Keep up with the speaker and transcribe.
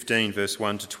15, verse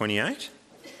 1 to 28.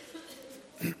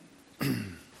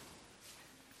 The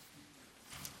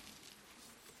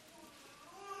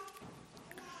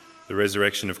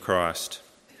resurrection of Christ.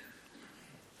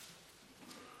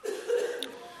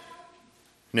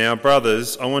 Now,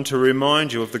 brothers, I want to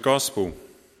remind you of the gospel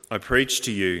I preached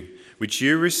to you, which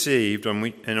you received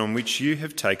and on which you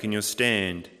have taken your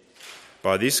stand.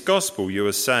 By this gospel you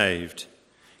are saved,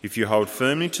 if you hold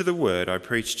firmly to the word I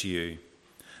preached to you.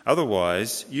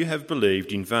 Otherwise, you have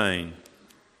believed in vain.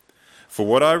 For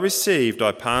what I received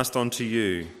I passed on to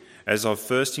you as of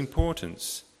first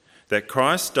importance, that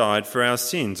Christ died for our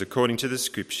sins according to the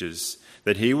Scriptures,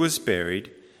 that he was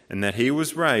buried, and that he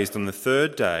was raised on the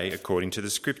third day according to the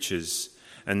Scriptures,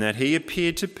 and that he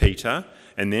appeared to Peter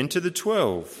and then to the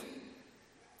 12.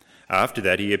 After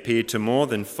that he appeared to more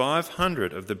than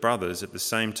 500 of the brothers at the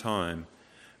same time,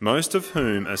 most of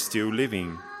whom are still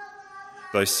living,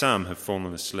 though some have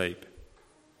fallen asleep.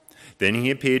 Then he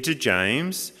appeared to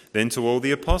James, then to all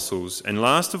the apostles, and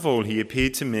last of all he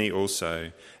appeared to me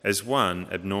also, as one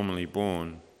abnormally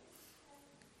born.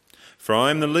 For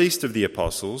I am the least of the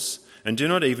apostles, and do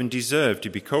not even deserve to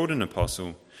be called an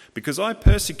apostle, because I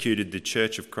persecuted the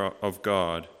church of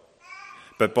God.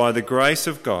 But by the grace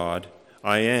of God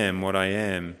I am what I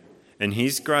am, and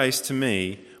his grace to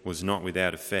me was not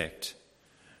without effect.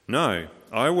 No,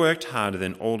 I worked harder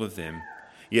than all of them,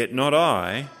 yet not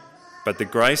I, but the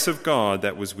grace of God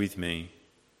that was with me.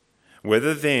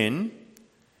 Whether then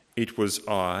it was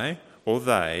I or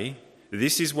they,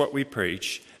 this is what we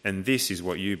preach, and this is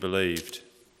what you believed.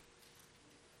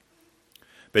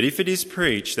 But if it is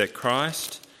preached that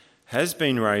Christ has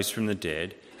been raised from the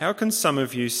dead, how can some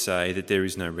of you say that there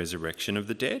is no resurrection of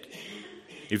the dead?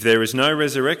 If there is no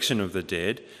resurrection of the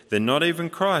dead, then not even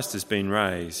Christ has been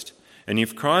raised. And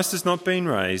if Christ has not been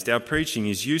raised, our preaching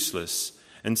is useless,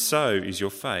 and so is your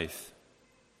faith.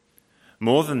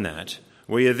 More than that,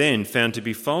 we are then found to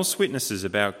be false witnesses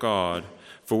about God,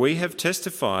 for we have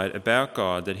testified about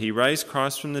God that he raised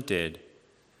Christ from the dead.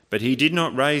 But he did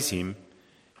not raise him,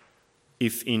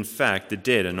 if in fact the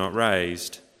dead are not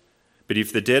raised. But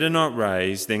if the dead are not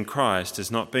raised, then Christ has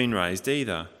not been raised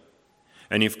either.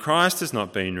 And if Christ has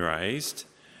not been raised,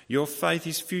 your faith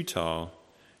is futile.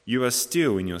 You are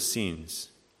still in your sins.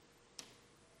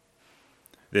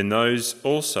 Then those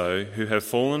also who have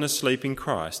fallen asleep in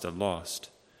Christ are lost.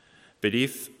 But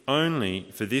if only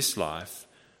for this life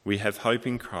we have hope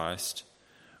in Christ,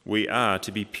 we are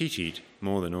to be pitied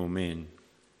more than all men.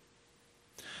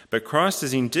 But Christ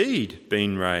has indeed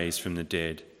been raised from the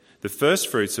dead, the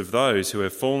firstfruits of those who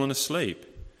have fallen asleep.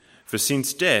 For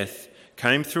since death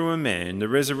came through a man, the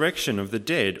resurrection of the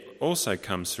dead also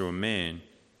comes through a man.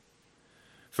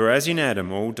 For as in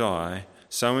Adam all die,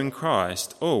 so in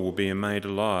Christ all will be made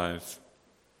alive.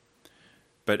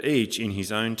 But each in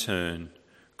his own turn.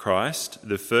 Christ,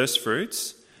 the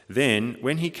firstfruits, then,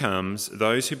 when he comes,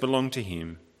 those who belong to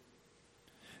him.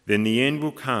 Then the end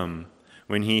will come,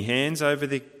 when he hands over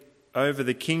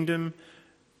the kingdom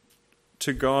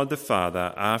to God the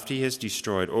Father, after he has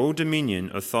destroyed all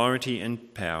dominion, authority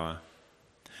and power.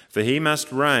 For he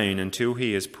must reign until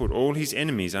he has put all his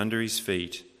enemies under his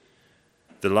feet.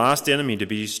 The last enemy to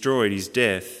be destroyed is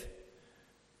death,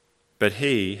 but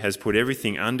he has put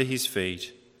everything under his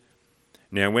feet.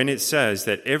 Now, when it says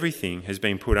that everything has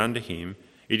been put under him,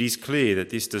 it is clear that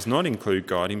this does not include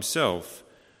God himself,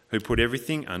 who put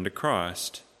everything under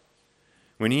Christ.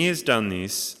 When he has done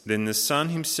this, then the Son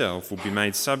himself will be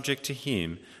made subject to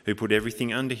him who put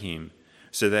everything under him,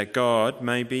 so that God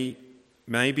may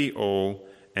be all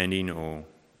and in all.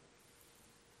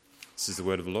 This is the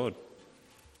word of the Lord.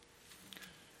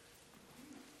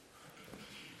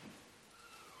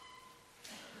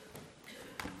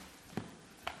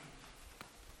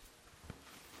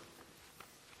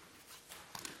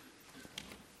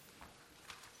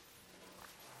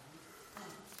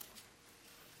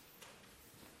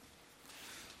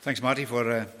 Thanks, Marty,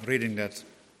 for reading that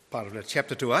part of that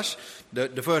chapter to us. The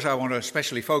verse I want to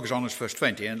especially focus on is verse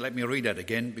 20, and let me read that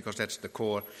again because that's the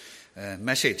core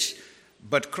message.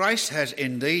 But Christ has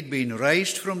indeed been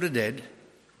raised from the dead,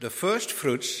 the first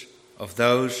fruits of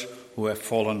those who have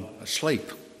fallen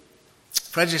asleep.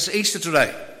 Friends, it's Easter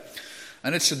today,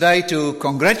 and it's a day to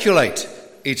congratulate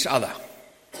each other.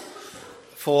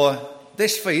 For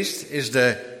this feast is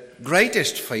the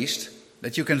greatest feast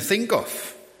that you can think of.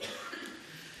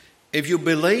 If you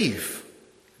believe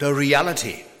the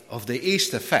reality of the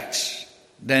Easter facts,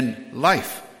 then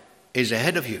life is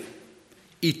ahead of you,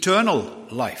 eternal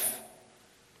life.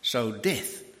 So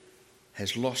death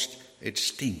has lost its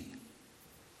sting.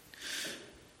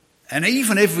 And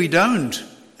even if we don't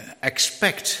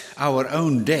expect our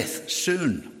own death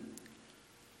soon,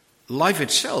 life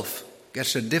itself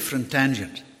gets a different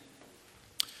tangent.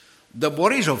 The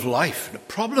worries of life, the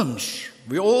problems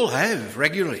we all have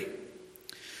regularly,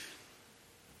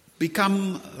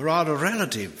 become rather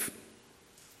relative.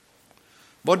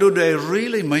 What do they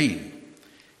really mean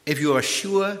if you are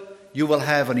sure you will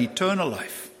have an eternal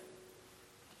life?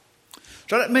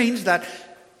 So that means that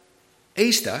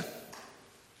Easter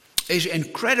is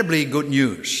incredibly good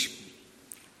news,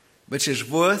 which is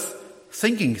worth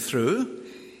thinking through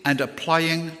and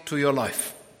applying to your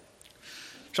life.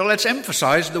 So let's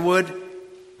emphasize the word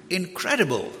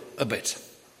incredible a bit.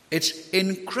 It's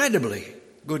incredibly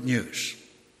good news.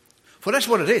 For that's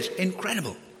what it is,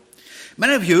 incredible.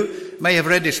 Many of you may have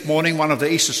read this morning one of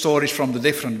the Easter stories from the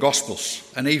different Gospels,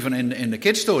 and even in the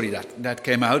kids' story that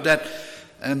came out, that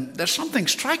there's something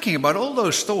striking about all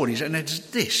those stories, and it's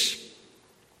this.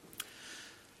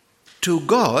 To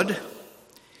God,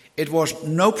 it was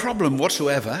no problem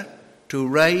whatsoever to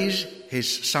raise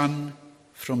his Son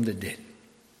from the dead.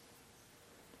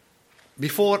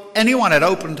 Before anyone had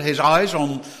opened his eyes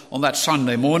on that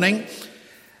Sunday morning,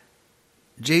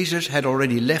 Jesus had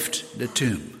already left the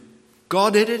tomb.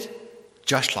 God did it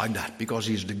just like that, because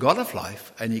he's the God of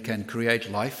life and he can create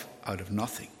life out of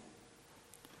nothing.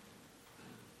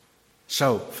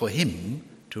 So for him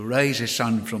to raise his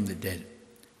Son from the dead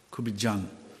could be done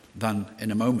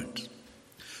in a moment.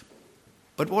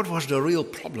 But what was the real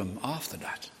problem after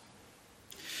that?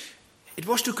 It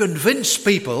was to convince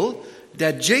people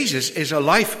that Jesus is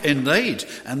alive indeed,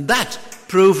 and that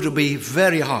proved to be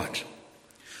very hard.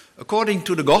 According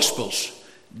to the Gospels,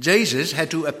 Jesus had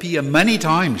to appear many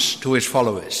times to his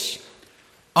followers,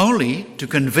 only to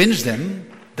convince them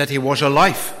that he was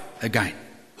alive again.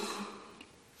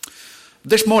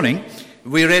 This morning,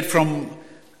 we read from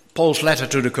Paul's letter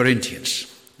to the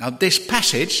Corinthians. Now, this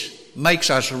passage makes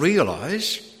us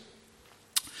realize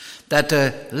that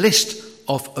the list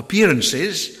of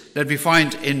appearances that we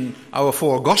find in our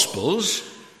four Gospels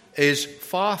is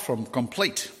far from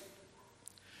complete.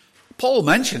 Paul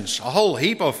mentions a whole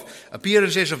heap of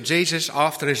appearances of Jesus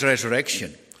after his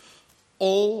resurrection,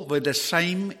 all with the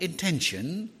same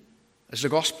intention as the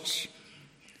Gospels.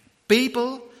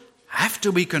 People have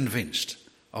to be convinced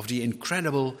of the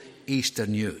incredible Easter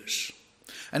news.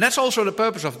 And that's also the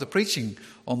purpose of the preaching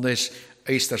on this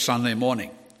Easter Sunday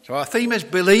morning. So our theme is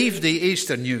Believe the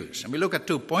Easter News. And we look at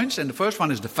 2 points. And the first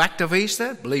one is the fact of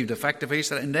Easter, believe the fact of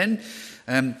Easter. And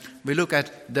then we look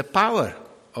at the power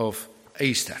of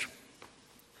Easter.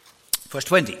 Verse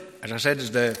 20, as I said,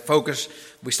 is the focus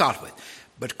we start with.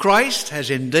 But Christ has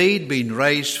indeed been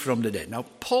raised from the dead. Now,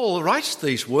 Paul writes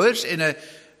these words in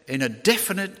a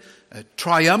definite,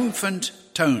 triumphant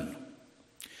tone.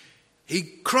 He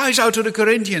cries out to the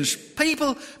Corinthians,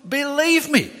 people, believe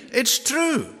me, it's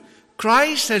true.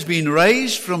 Christ has been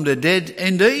raised from the dead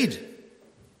indeed.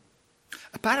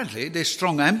 Apparently, this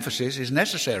strong emphasis is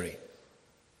necessary.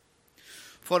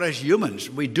 For as humans,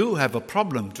 we do have a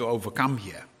problem to overcome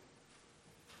here.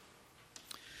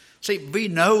 See, we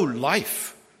know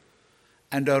life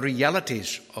and the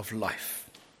realities of life.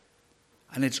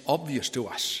 And it's obvious to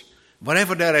us.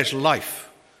 Wherever there is life,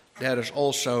 there is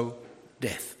also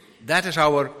death. That is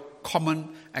our common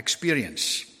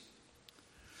experience.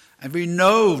 And we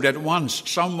know that once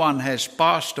someone has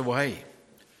passed away,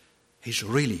 he's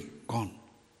really gone.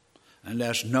 And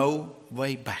there's no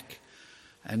way back.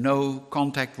 And no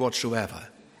contact whatsoever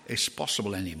is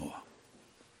possible anymore.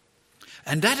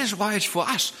 And that is why it's for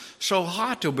us so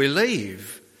hard to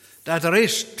believe that there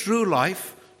is true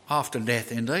life after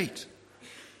death indeed.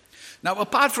 Now,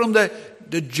 apart from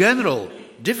the general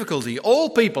difficulty all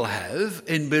people have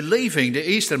in believing the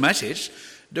Easter message,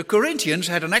 the Corinthians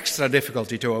had an extra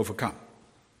difficulty to overcome.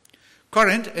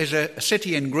 Corinth is a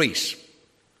city in Greece.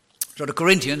 So the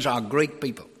Corinthians are Greek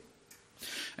people.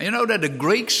 And you know that the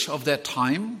Greeks of that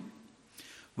time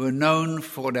were known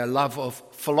for their love of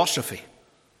philosophy.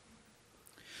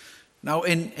 Now,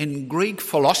 in Greek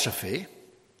philosophy,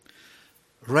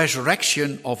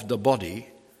 resurrection of the body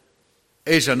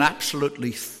is an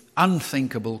absolutely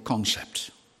unthinkable concept.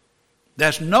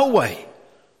 There's no way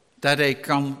that they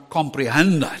can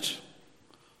comprehend that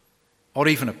or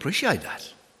even appreciate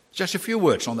that. Just a few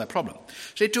words on that problem.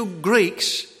 See, to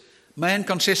Greeks, man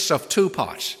consists of two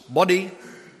parts, body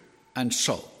and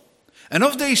soul. And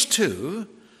of these two,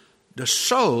 the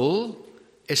soul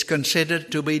is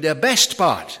considered to be the best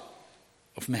part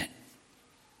of man.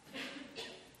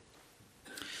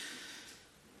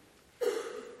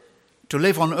 To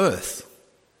live on earth,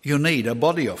 you need a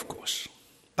body, of course.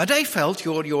 But they felt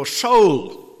your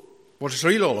soul, what it's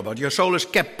really all about, your soul is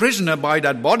kept prisoner by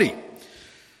that body.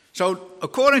 So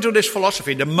according to this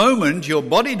philosophy, the moment your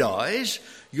body dies,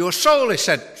 Your soul is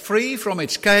set free from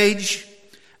its cage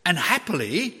and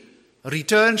happily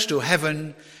returns to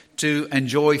heaven to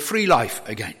enjoy free life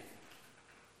again,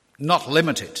 not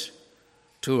limited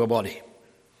to a body.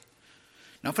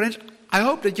 Now, friends, I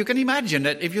hope that you can imagine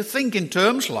that if you think in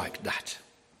terms like that,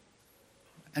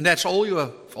 and that's all you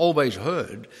have always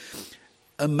heard,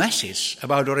 a message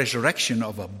about the resurrection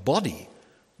of a body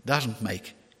doesn't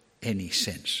make any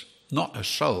sense. Not a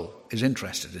soul is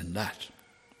interested in that.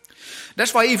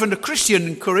 That's why even the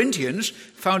Christian Corinthians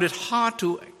found it hard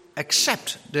to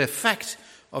accept the fact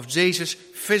of Jesus'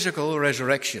 physical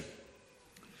resurrection.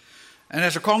 And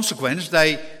as a consequence,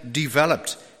 they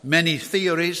developed many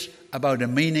theories about the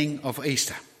meaning of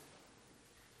Easter.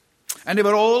 And they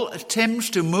were all attempts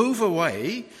to move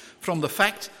away from the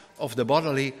fact of the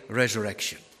bodily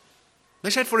resurrection. They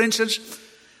said, for instance,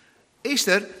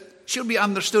 Easter should be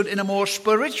understood in a more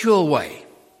spiritual way.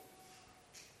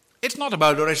 It's not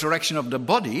about the resurrection of the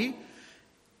body,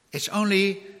 it's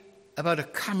only about a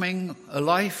coming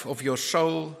alive of your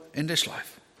soul in this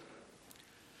life.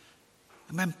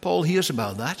 And when Paul hears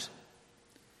about that,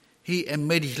 he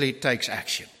immediately takes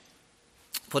action.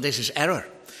 For this is error.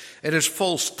 It is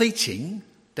false teaching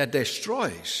that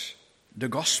destroys the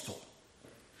gospel.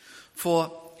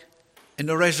 For in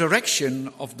the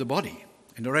resurrection of the body,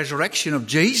 in the resurrection of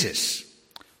Jesus,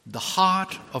 the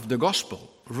heart of the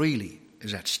gospel really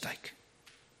is at stake.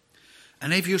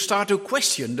 And if you start to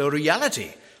question the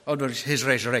reality of his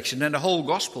resurrection, then the whole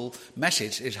gospel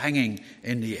message is hanging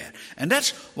in the air. And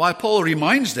that's why Paul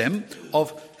reminds them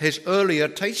of his earlier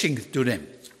teaching to them.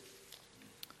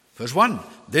 Verse 1,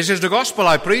 this is the gospel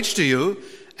I preach to you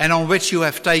and on which you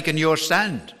have taken your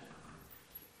stand.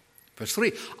 Verse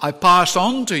 3, I pass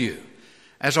on to you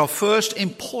as of first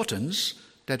importance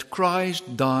that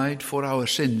Christ died for our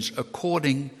sins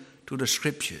according to the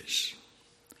Scriptures,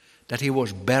 that he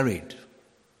was buried,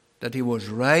 that he was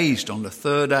raised on the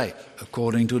third day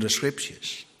according to the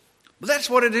Scriptures. But that's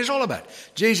what it is all about.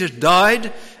 Jesus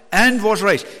died and was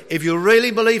raised. If you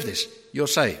really believe this, you're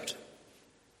saved.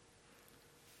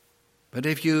 But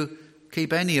if you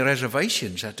keep any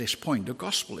reservations at this point, the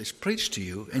gospel is preached to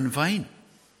you in vain.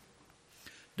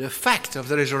 The fact of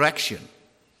the resurrection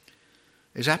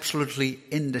is absolutely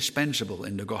indispensable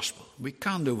in the gospel. We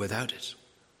can't do without it.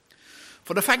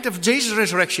 For the fact of Jesus'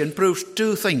 resurrection proves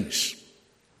two things.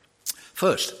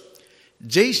 First,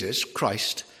 Jesus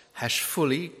Christ has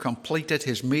fully completed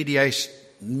his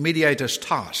mediator's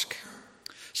task.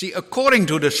 See, according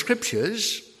to the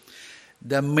Scriptures,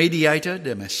 the mediator,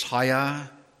 the Messiah,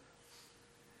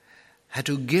 had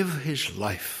to give his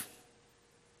life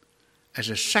as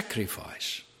a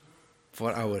sacrifice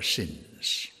for our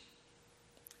sins.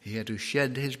 He had to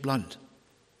shed his blood.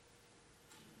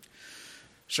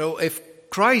 So if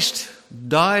Christ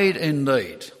died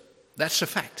indeed, that's a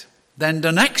fact. Then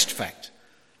the next fact,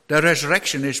 the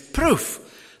resurrection, is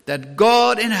proof that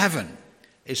God in heaven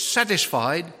is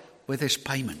satisfied with his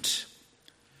payment.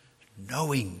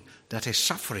 Knowing that his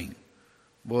suffering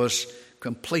was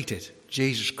completed,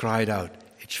 Jesus cried out,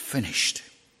 it's finished.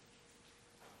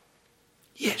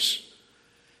 Yes,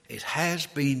 it has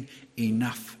been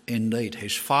enough indeed.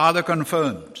 His Father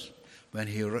confirmed when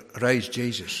he raised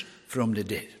Jesus from the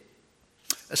dead.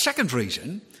 A second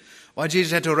reason why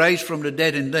Jesus had to raise from the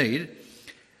dead indeed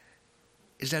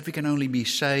is that we can only be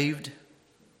saved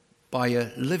by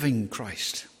a living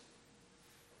Christ.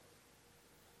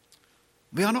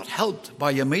 We are not helped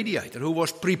by a mediator who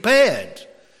was prepared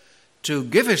to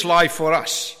give his life for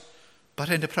us, but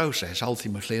in the process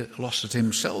ultimately lost it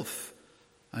himself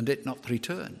and did not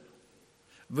return.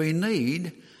 We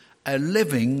need a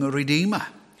living Redeemer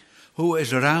who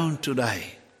is around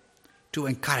today to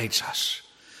encourage us,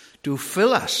 to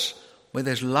fill us with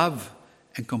his love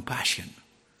and compassion,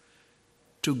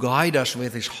 to guide us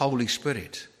with his Holy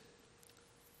Spirit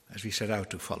as we set out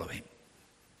to follow him.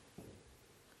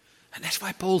 And that's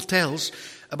why Paul tells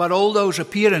about all those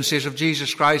appearances of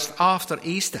Jesus Christ after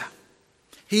Easter.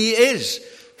 He is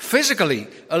physically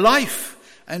alive,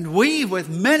 and we, with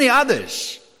many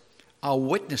others, are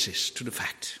witnesses to the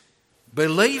fact.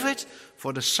 Believe it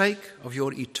for the sake of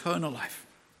your eternal life.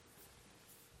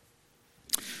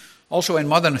 Also in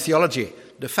modern theology,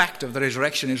 the fact of the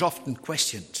resurrection is often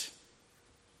questioned.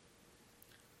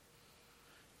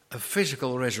 A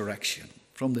physical resurrection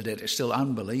from the dead is still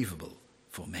unbelievable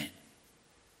for men.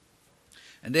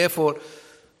 And therefore,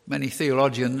 many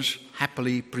theologians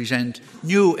happily present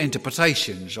new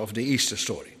interpretations of the Easter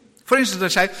story. For instance, they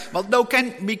say, well, no,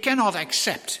 we cannot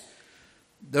accept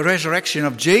the resurrection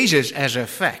of Jesus as a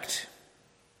fact.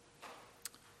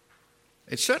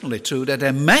 It's certainly true that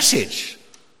the message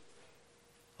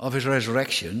of his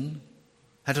resurrection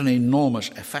had an enormous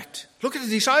effect. Look at the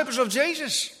disciples of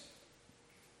Jesus.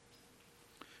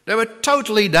 They were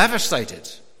totally devastated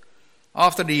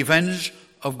after the events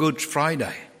of Good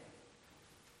Friday.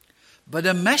 But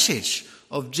the message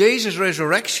of Jesus'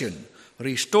 resurrection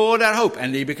restored their hope,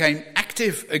 and they became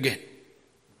active again.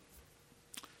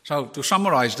 So to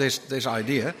summarize this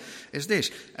idea is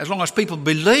this: as long as people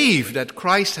believe that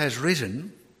Christ has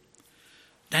risen,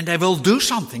 then they will do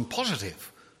something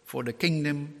positive for the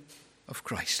kingdom of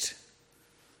Christ.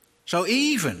 So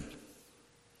even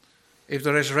if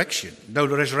though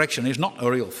the resurrection is not a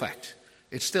real fact,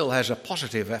 it still has a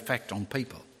positive effect on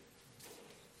people.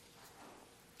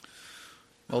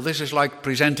 Well, this is like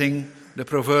presenting the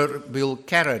proverbial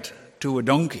carrot to a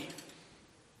donkey.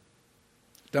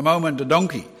 The moment the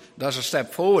donkey does a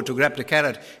step forward to grab the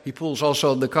carrot, he pulls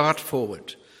also the cart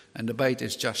forward, and the bait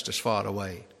is just as far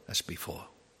away as before.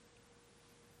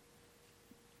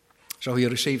 So he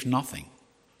receives nothing,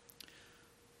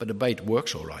 but the bait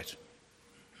works all right.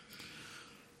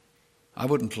 I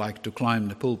wouldn't like to climb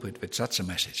the pulpit with such a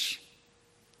message.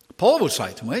 Paul would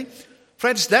say to me,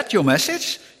 "Fred, is that your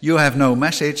message? You have no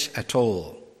message at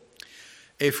all.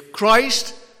 If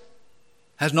Christ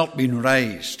has not been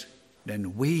raised,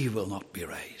 then we will not be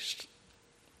raised.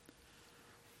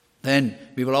 Then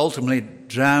we will ultimately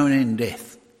drown in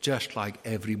death, just like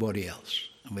everybody else.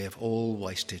 And we have all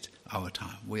wasted our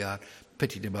time. We are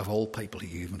pitied above all people,"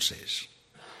 he even says.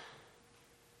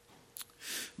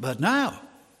 But now,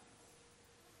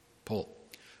 Paul,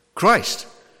 Christ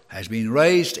has been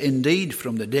raised indeed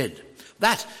from the dead.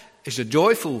 That is a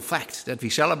joyful fact that we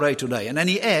celebrate today. And then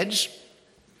he adds,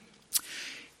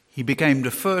 he became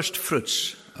the first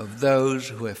fruits of those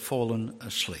who have fallen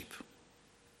asleep.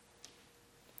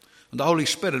 And the Holy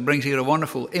Spirit brings here a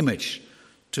wonderful image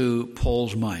to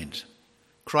Paul's mind.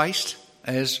 Christ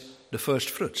as the first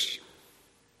fruits.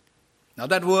 Now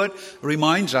that word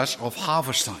reminds us of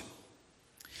harvest time.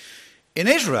 In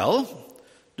Israel,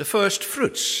 the first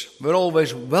fruits were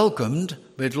always welcomed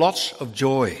with lots of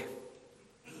joy.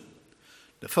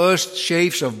 The first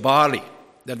sheaves of barley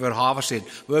that were harvested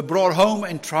were brought home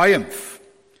in triumph.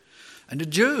 And the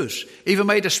Jews even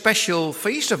made a special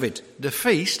feast of it, the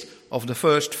feast of the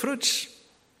first fruits.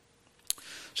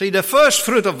 See, the first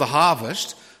fruit of the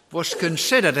harvest was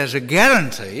considered as a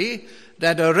guarantee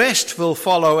that the rest will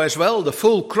follow as well, the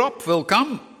full crop will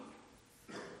come.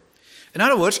 In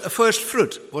other words, a first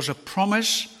fruit was a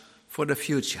promise for the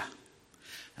future,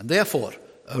 and therefore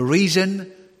a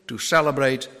reason to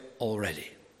celebrate already.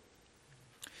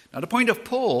 Now the point of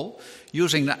Paul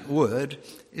using that word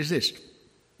is this: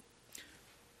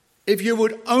 if you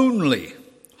would only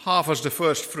harvest the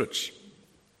first fruits,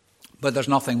 but there's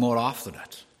nothing more after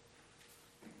that,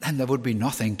 then there would be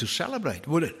nothing to celebrate,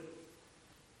 would it?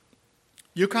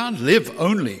 You can't live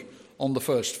only on the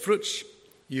first fruits.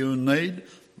 You need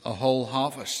a whole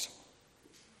harvest.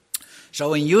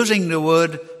 So in using the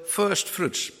word first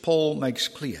fruits, Paul makes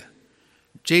clear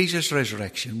Jesus'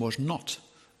 resurrection was not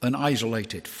an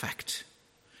isolated fact.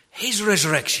 His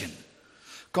resurrection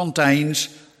contains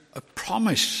a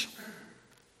promise.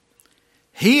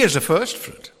 He is the first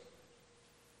fruit,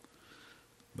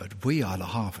 but we are the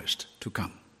harvest to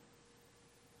come.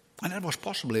 And that was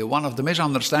possibly one of the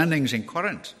misunderstandings in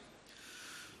Corinth.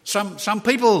 Some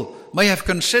people may have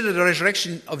considered the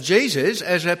resurrection of Jesus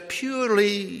as a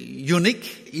purely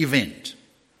unique event.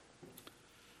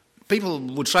 People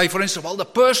would say, for instance, well, the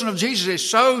person of Jesus is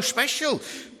so special.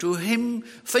 To him,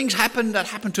 things happen that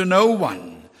happen to no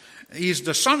one. He is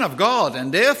the Son of God,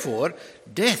 and therefore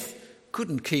death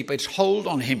couldn't keep its hold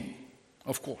on him,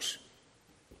 of course.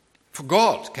 For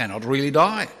God cannot really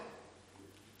die.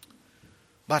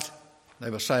 But they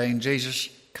were saying Jesus'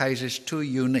 case is too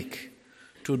unique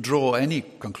to draw any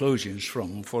conclusions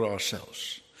from for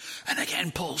ourselves. And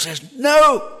again, Paul says,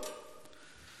 no,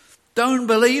 don't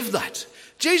believe that.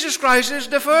 Jesus Christ is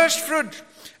the first fruit.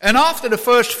 And after the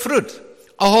first fruit,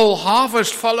 a whole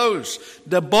harvest follows,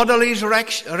 the bodily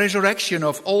resurrection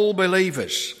of all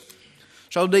believers.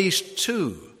 So these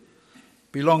two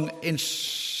belong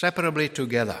inseparably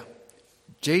together.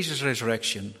 Jesus'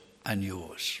 resurrection and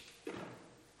yours.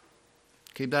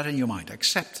 Keep that in your mind.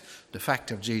 Accept the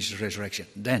fact of Jesus' resurrection.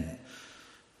 Then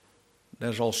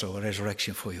there's also a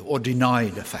resurrection for you. Or deny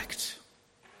the fact.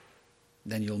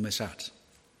 Then you'll miss out.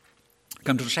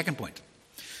 Come to the second point.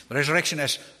 The resurrection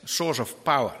as a source of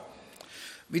power.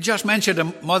 We just mentioned a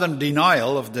modern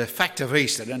denial of the fact of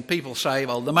Easter. And people say,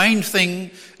 well, the main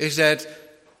thing is that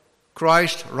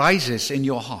Christ rises in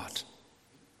your heart.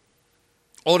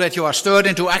 Or that you are stirred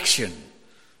into action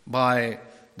by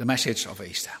the message of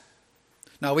Easter.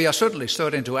 Now, we are certainly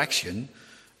stirred into action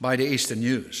by the Easter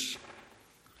news.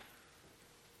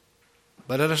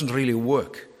 But that doesn't really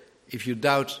work if you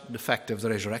doubt the fact of the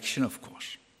resurrection, of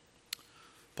course.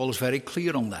 Paul is very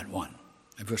clear on that one.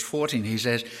 In verse 14 he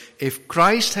says, if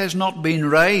Christ has not been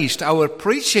raised, our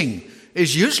preaching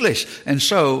is useless, and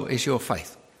so is your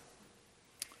faith.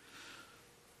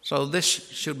 So this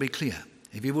should be clear.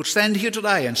 If we would stand here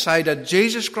today and say that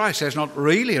Jesus Christ has not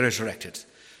really resurrected,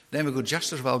 then we could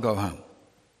just as well go home.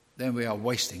 Then we are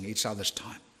wasting each other's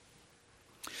time.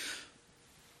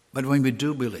 But when we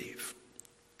do believe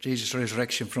Jesus'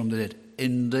 resurrection from the dead,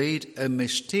 indeed a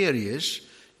mysterious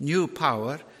new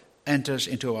power enters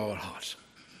into our heart.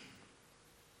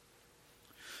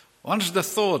 Once the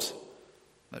thought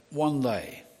that one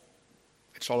day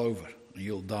it's all over and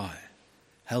you'll die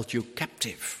held you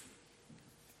captive.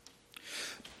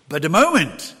 But the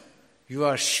moment you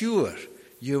are sure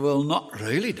you will not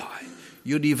really die,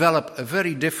 you develop a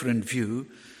very different view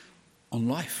on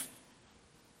life.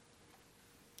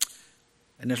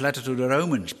 In his letter to the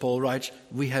Romans, Paul writes,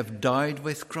 we have died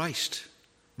with Christ.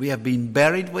 We have been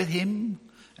buried with him,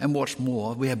 and what's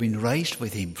more, we have been raised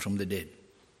with him from the dead.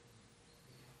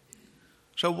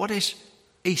 So what is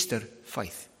Easter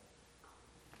faith?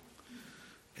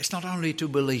 It's not only to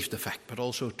believe the fact, but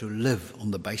also to live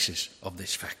on the basis of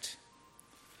this fact.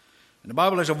 And the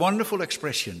Bible has a wonderful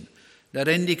expression that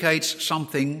indicates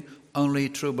something only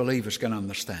true believers can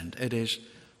understand. It is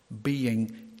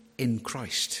being in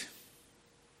Christ.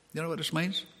 You know what this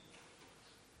means?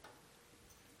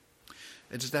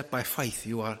 It is that by faith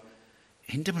you are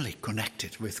intimately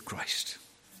connected with Christ.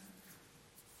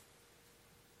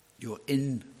 You are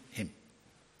in him.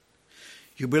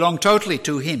 You belong totally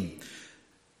to him.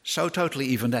 So totally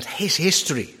even that his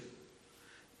history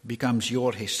becomes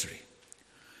your history.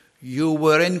 You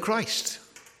were in Christ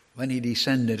when he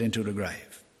descended into the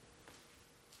grave.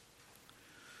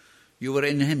 You were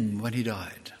in him when he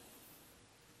died.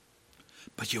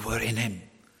 But you were in him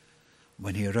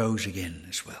when he rose again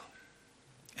as well.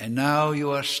 And now you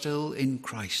are still in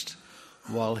Christ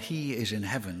while he is in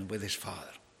heaven with his Father.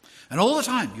 And all the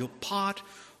time you're part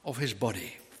of his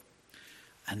body.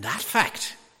 And that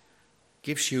fact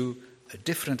gives you a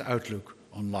different outlook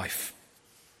on life.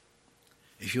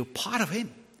 If you're part of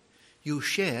him, you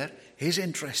share his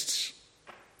interests.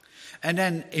 And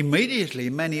then immediately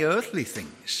many earthly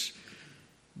things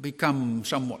become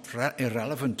somewhat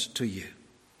irrelevant to you.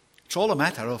 It's all a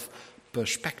matter of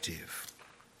perspective.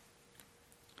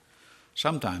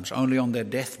 Sometimes only on their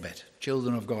deathbed,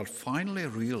 children of God finally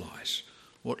realize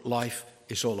what life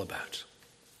is all about.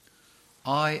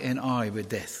 Eye in eye with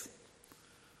death.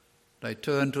 They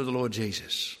turn to the Lord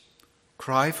Jesus,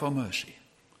 cry for mercy,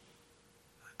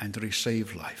 and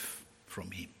receive life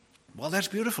from him. Well, that's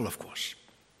beautiful, of course.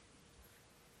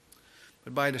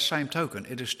 But by the same token,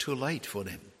 it is too late for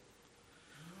them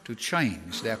to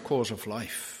change their course of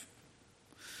life.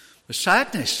 The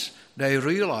sadness, they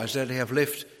realize that they have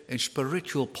lived in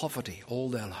spiritual poverty all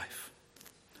their life.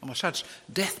 And such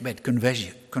deathbed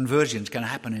conversions can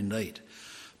happen indeed.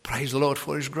 Praise the Lord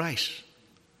for his grace,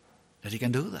 that he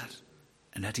can do that,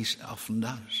 and that he often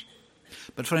does.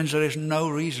 But friends, there is no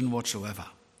reason whatsoever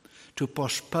to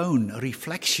postpone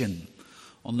reflection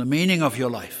on the meaning of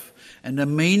your life and the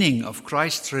meaning of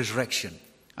Christ's resurrection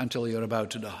until you're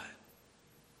about to die.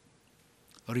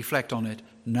 Reflect on it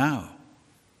now.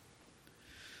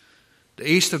 The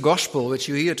Easter Gospel, which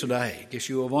you hear today, gives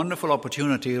you a wonderful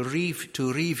opportunity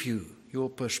to review your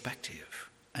perspective.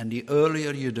 And the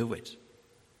earlier you do it,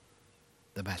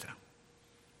 the better.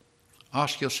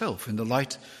 Ask yourself, in the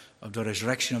light of the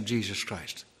resurrection of Jesus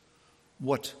Christ,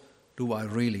 what do I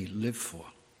really live for?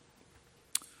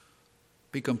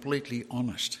 Be completely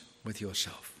honest with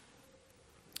yourself.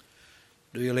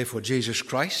 Do you live for Jesus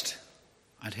Christ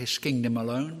and his kingdom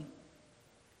alone?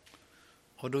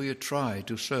 Or do you try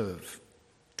to serve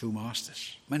two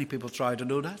masters? Many people try to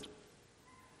do that.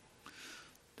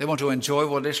 They want to enjoy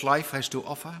what this life has to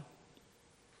offer,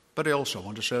 but they also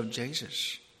want to serve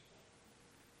Jesus.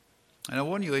 And I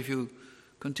warn you, if you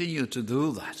continue to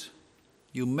do that,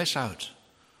 you miss out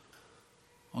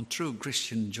on true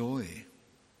Christian joy.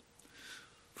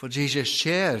 For Jesus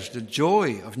shares the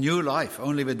joy of new life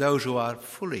only with those who are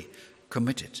fully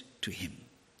committed to him.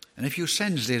 And if you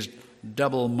sense this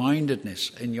double-mindedness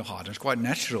in your heart, it's quite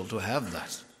natural to have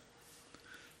that.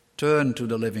 Turn to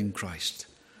the living Christ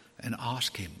and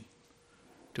ask him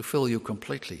to fill you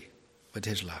completely with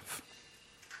his love.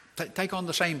 Take on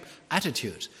the same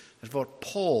attitude as what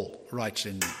Paul writes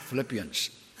in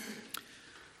Philippians.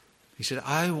 He said,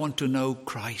 I want to know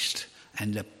Christ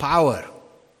and the power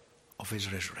of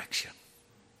his resurrection.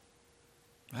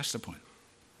 That's the point.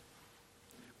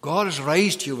 God has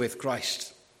raised you with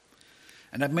Christ.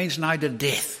 And that means neither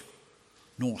death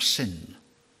nor sin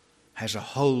has a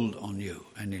hold on you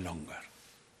any longer.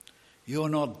 You are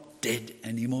not dead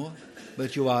anymore,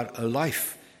 but you are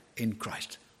alive in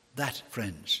Christ. That,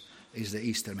 friends, is the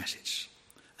Easter message.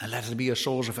 And let it be a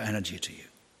source of energy to you.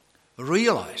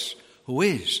 Realize who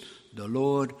is the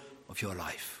Lord of your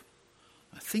life.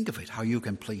 Think of it, how you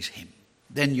can please him.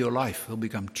 Then your life will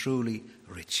become truly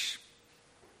rich.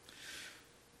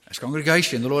 As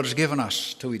congregation, the Lord has given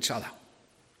us to each other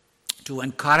to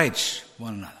encourage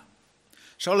one another.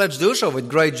 So let's do so with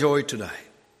great joy today.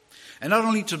 And not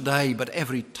only today, but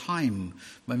every time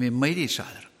when we meet each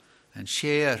other and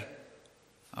share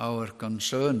our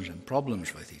concerns and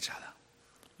problems with each other.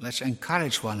 Let's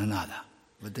encourage one another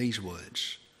with these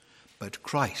words. But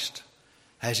Christ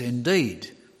has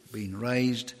indeed been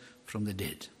raised from the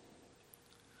dead.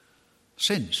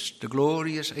 Since the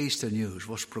glorious Easter news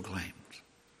was proclaimed,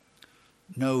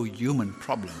 no human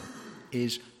problem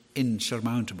is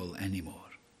insurmountable anymore,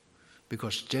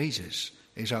 because Jesus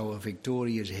is our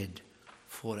victorious head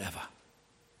forever.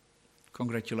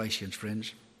 Congratulations,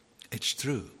 friends. It's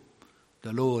true.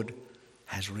 The Lord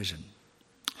has risen.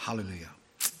 Hallelujah.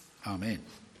 Amen.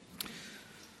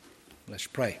 Let's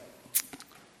pray.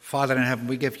 Father in heaven,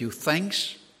 we give you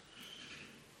thanks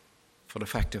for the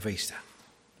fact of Easter.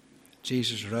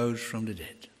 Jesus rose from the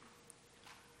dead.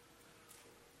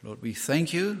 Lord, we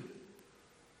thank you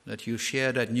that you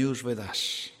share that news with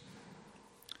us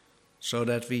so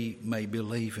that we may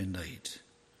believe indeed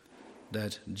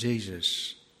that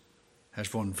Jesus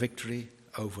has won victory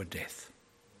over death,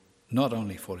 not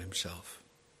only for himself,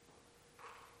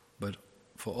 but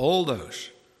for all those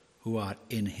who are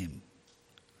in him.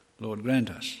 Lord, grant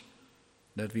us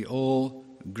that we all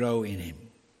grow in him.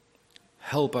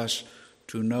 Help us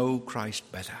to know Christ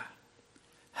better.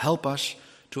 Help us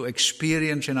to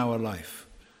experience in our life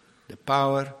the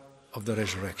power of the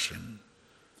resurrection,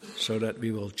 so that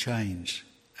we will change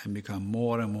and become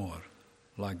more and more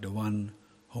like the one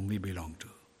whom we belong to.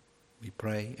 We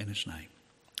pray in his name.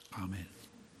 Amen.